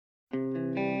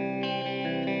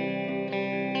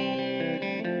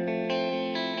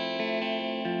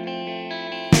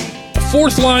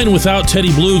fourth line without Teddy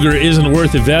Blueger isn't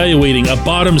worth evaluating. A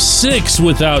bottom six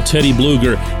without Teddy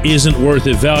Blueger isn't worth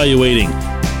evaluating.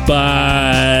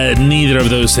 But neither of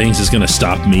those things is going to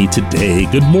stop me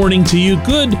today. Good morning to you.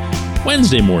 Good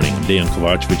Wednesday morning. I'm Dejan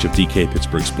Kovacevic of DK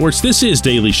Pittsburgh Sports. This is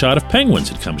Daily Shot of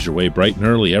Penguins. It comes your way bright and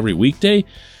early every weekday.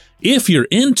 If you're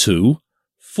into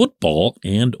football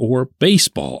and or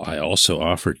baseball, I also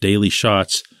offer daily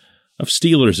shots of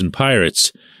Steelers and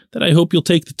Pirates that I hope you'll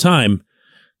take the time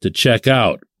to check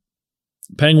out.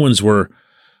 Penguins were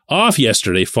off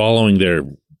yesterday following their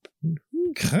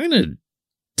kind of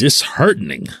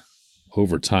disheartening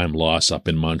overtime loss up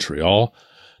in Montreal.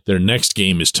 Their next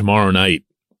game is tomorrow night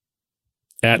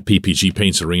at PPG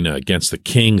Paints Arena against the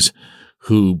Kings,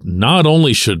 who not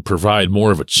only should provide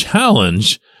more of a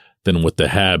challenge than what the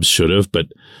Habs should have, but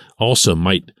also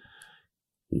might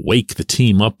wake the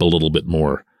team up a little bit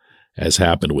more, as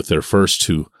happened with their first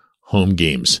two home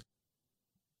games.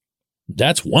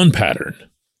 That's one pattern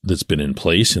that's been in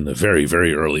place in the very,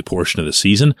 very early portion of the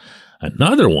season.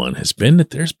 Another one has been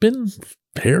that there's been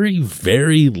very,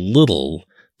 very little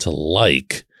to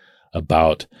like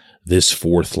about this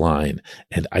fourth line.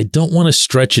 And I don't want to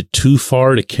stretch it too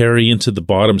far to carry into the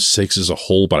bottom six as a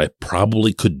whole, but I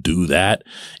probably could do that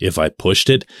if I pushed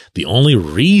it. The only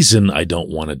reason I don't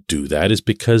want to do that is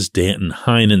because Danton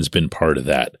Heinen's been part of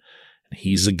that.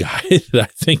 He's a guy that I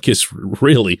think is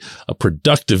really a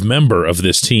productive member of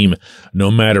this team,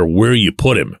 no matter where you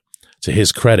put him, to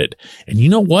his credit. And you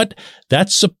know what?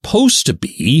 That's supposed to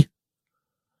be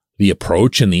the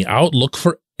approach and the outlook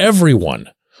for everyone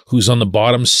who's on the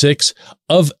bottom six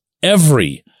of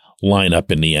every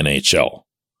lineup in the NHL.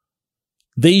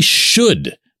 They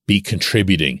should be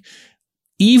contributing.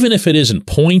 Even if it isn't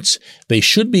points, they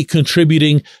should be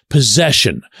contributing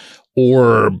possession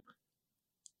or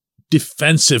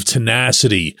defensive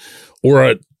tenacity or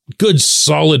a good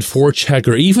solid forecheck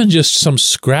or even just some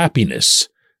scrappiness.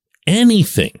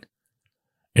 Anything.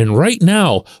 And right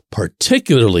now,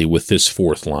 particularly with this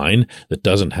fourth line that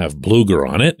doesn't have Blueger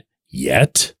on it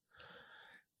yet,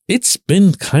 it's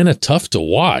been kind of tough to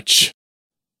watch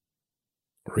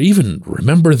or even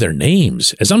remember their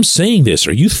names. As I'm saying this,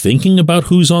 are you thinking about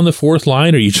who's on the fourth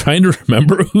line? Are you trying to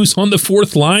remember who's on the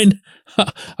fourth line?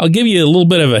 I'll give you a little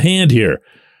bit of a hand here.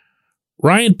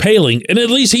 Ryan Poehling, and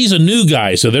at least he's a new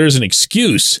guy, so there's an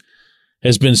excuse,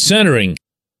 has been centering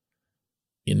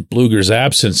in Blueger's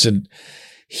absence, and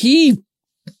he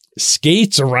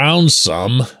skates around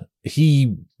some.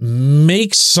 He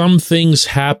makes some things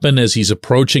happen as he's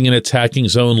approaching an attacking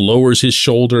zone, lowers his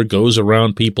shoulder, goes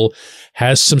around people,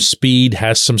 has some speed,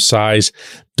 has some size,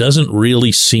 doesn't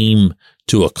really seem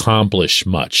to accomplish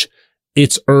much.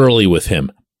 It's early with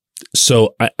him,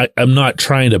 so I'm not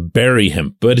trying to bury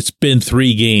him, but it's been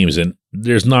 3 games, and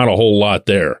there's not a whole lot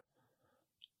there.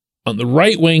 On the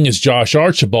right wing is Josh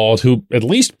Archibald, who at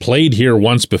least played here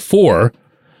once before,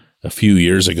 a few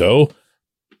years ago,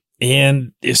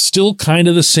 and is still kind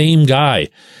of the same guy.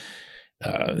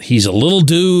 He's a little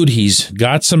dude. He's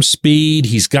got some speed.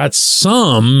 He's got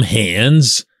some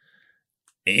hands,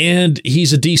 and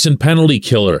he's a decent penalty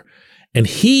killer. And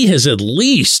he has, at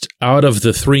least out of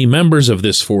the 3 members of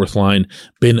this fourth line,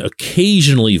 been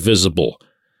occasionally visible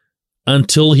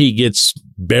until he gets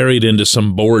buried into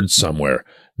some board somewhere.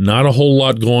 Not a whole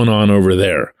lot going on over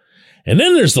there. And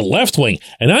then there's the left wing,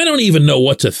 and I don't even know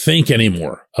what to think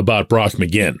anymore about Brock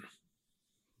McGinn.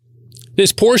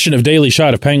 This portion of Daily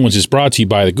Shot of Penguins is brought to you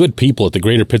by the good people at the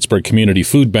Greater Pittsburgh Community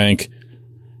Food Bank,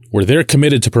 where they're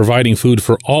committed to providing food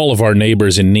for all of our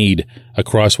neighbors in need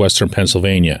across Western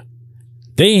Pennsylvania.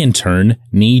 They, in turn,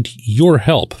 need your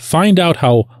help. Find out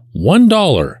how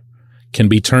 $1 can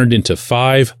be turned into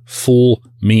 5 full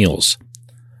meals.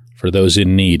 For those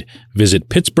in need, visit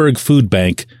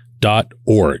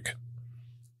pittsburghfoodbank.org.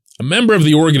 A member of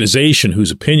the organization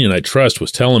whose opinion I trust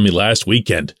was telling me last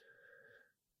weekend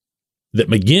that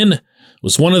McGinn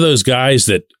was one of those guys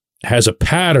that has a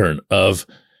pattern of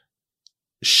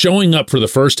showing up for the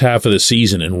first half of the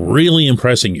season and really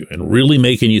impressing you and really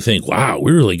making you think, wow,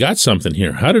 we really got something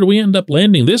here. How did we end up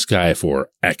landing this guy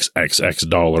for XXX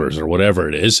dollars or whatever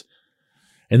it is?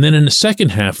 And then in the second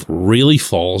half really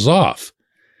falls off.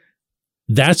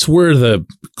 That's where the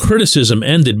criticism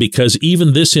ended, because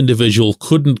even this individual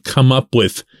couldn't come up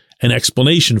with an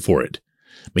explanation for it.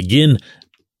 McGinn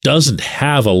doesn't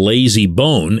have a lazy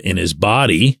bone in his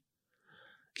body.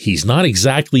 He's not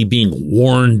exactly being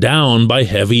worn down by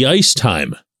heavy ice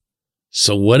time.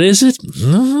 So what is it?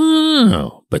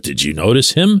 No. But did you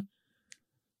notice him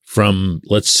from,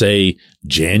 let's say,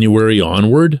 January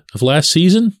onward of last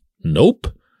season? Nope.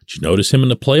 Did you notice him in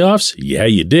the playoffs? Yeah,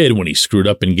 you did, when he screwed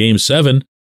up in Game 7.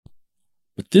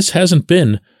 but this hasn't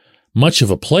been much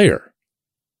of a player.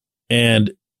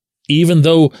 And even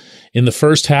though in the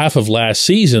first half of last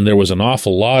season, there was an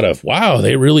awful lot of, wow,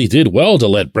 they really did well to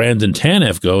let Brandon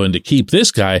Tanev go and to keep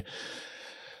this guy.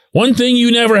 One thing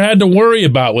you never had to worry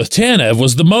about with Tanev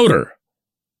was the motor.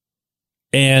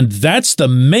 And that's the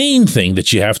main thing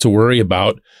that you have to worry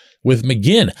about with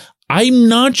McGinn. I'm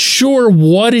not sure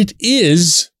what it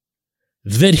is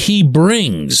that he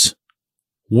brings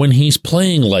when he's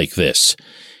playing like this.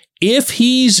 If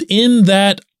he's in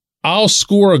that I'll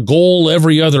score a goal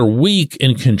every other week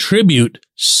and contribute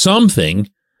something,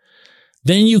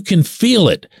 then you can feel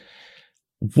it.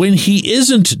 When he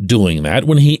isn't doing that,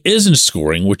 when he isn't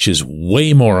scoring, which is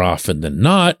way more often than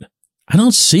not, I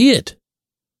don't see it.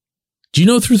 Do you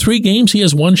know through 3 games he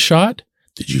has 1 shot?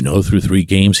 Did you know through 3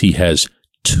 games he has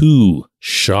 2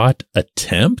 shot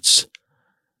attempts?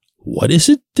 What is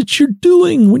it that you're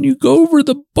doing when you go over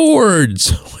the boards?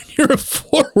 When you're a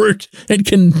forward and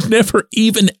can never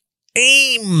even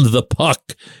aim the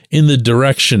puck in the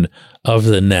direction of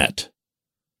the net.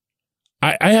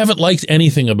 I haven't liked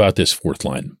anything about this fourth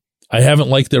line. I haven't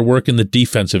liked their work in the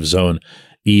defensive zone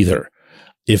either.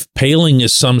 If Poehling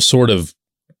is some sort of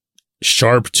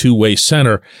sharp two-way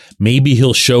center, maybe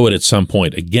he'll show it at some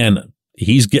point. Again,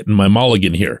 he's getting my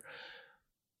mulligan here.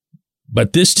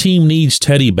 But this team needs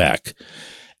Teddy back.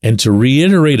 And to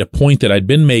reiterate a point that I'd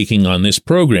been making on this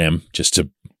program, just to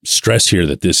stress here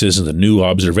that this isn't a new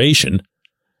observation,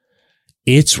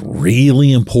 it's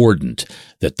really important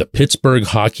that the Pittsburgh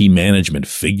hockey management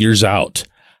figures out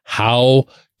how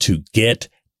to get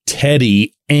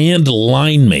Teddy and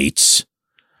line mates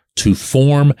to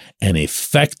form an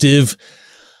effective,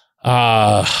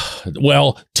 Teddy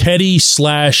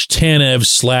 /Tanev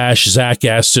 / Zach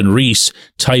Aston Reese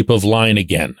type of line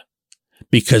again.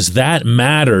 Because that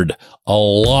mattered a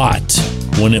lot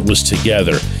when it was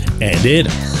together. And it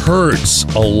hurts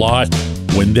a lot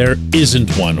when there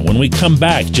isn't one. When we come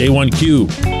back, J1Q.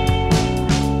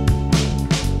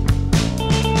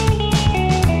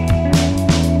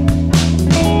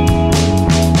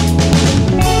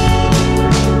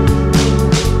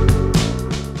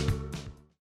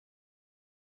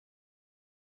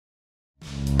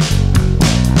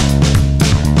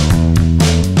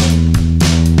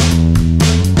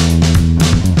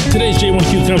 Today's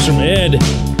J1Q comes from Ed,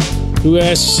 who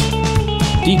asks,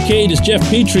 DK, does Jeff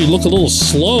Petrie look a little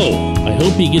slow? I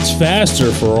hope he gets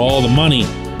faster for all the money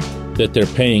that they're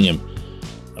paying him.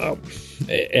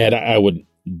 Ed, I would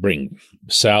bring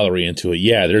salary into it.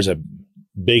 Yeah, there's a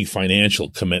big financial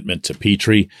commitment to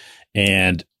Petrie,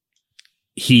 and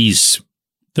he's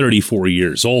 34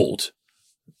 years old.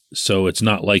 So it's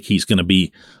not like he's going to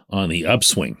be on the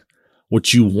upswing.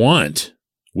 What you want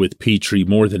with Petrie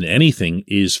more than anything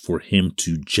is for him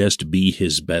to just be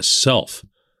his best self.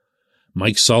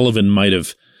 Mike Sullivan might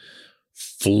have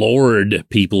floored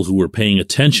people who were paying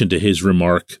attention to his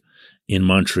remark in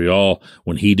Montreal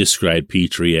when he described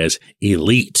Petrie as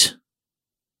elite.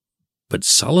 But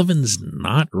Sullivan's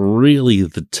not really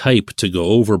the type to go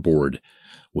overboard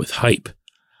with hype.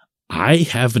 I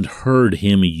haven't heard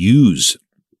him use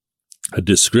a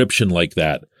description like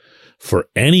that for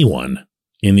anyone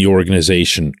in the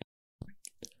organization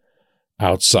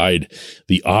outside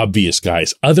the obvious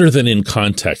guys, other than in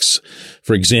context.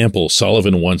 For example,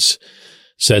 Sullivan once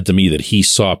said to me that he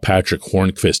saw Patrick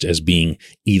Hornqvist as being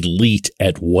elite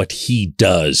at what he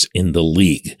does in the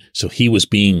league. So he was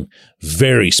being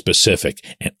very specific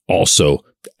and also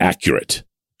accurate.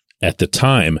 At the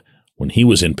time, when he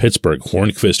was in Pittsburgh,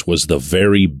 Hornqvist was the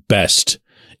very best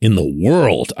in the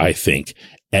world, I think,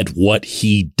 at what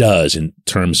he does in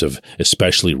terms of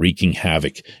especially wreaking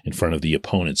havoc in front of the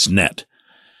opponent's net.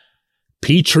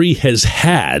 Petrie has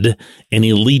had an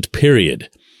elite period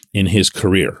in his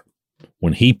career.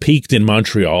 When he peaked in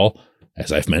Montreal,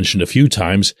 as I've mentioned a few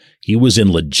times, he was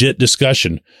in legit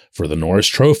discussion for the Norris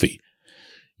Trophy.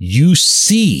 You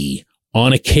see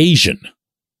on occasion,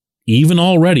 even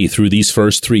already through these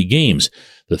first 3 games,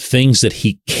 the things that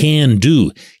he can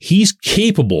do. He's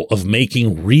capable of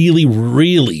making really,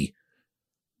 really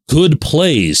good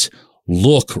plays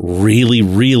look really,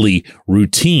 really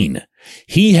routine.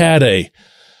 He had a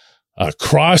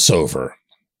crossover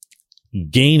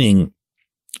gaining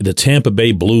the Tampa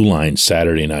Bay blue line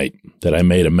Saturday night that I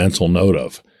made a mental note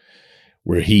of,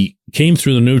 where he came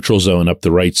through the neutral zone up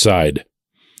the right side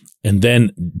and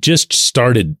then just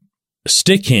started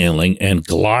stick handling and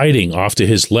gliding off to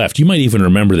his left. You might even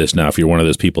remember this now if you're one of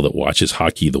those people that watches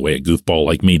hockey the way a goofball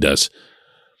like me does.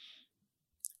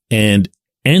 And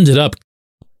ended up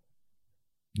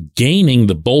gaining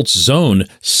the Bolts zone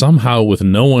somehow with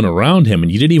no one around him.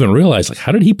 And you didn't even realize, like,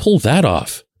 how did he pull that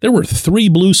off? There were 3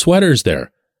 blue sweaters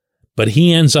there, but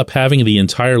he ends up having the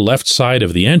entire left side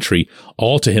of the entry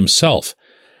all to himself.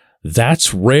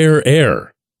 That's rare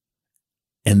air.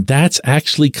 And that's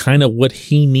actually kind of what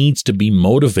he needs to be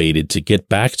motivated to get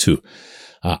back to.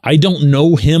 I don't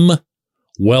know him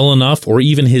well enough, or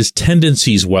even his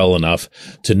tendencies well enough,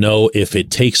 to know if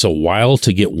it takes a while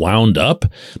to get wound up,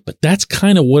 but that's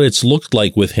kind of what it's looked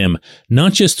like with him,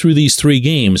 not just through these 3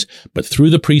 games, but through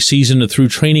the preseason and through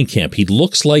training camp. He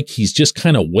looks like he's just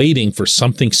kind of waiting for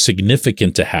something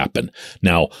significant to happen.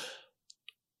 Now,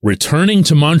 returning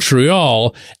to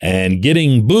Montreal and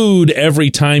getting booed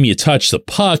every time you touch the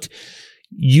puck,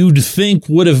 you'd think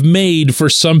would have made for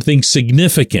something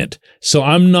significant. So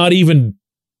I'm not even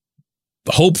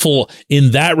hopeful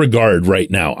in that regard right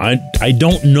now. I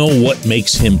don't know what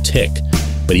makes him tick,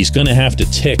 but he's going to have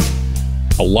to tick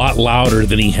a lot louder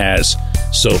than he has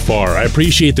so far. I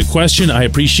appreciate the question. I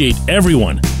appreciate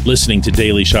everyone listening to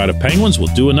Daily Shot of Penguins.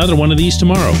 We'll do another one of these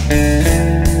tomorrow.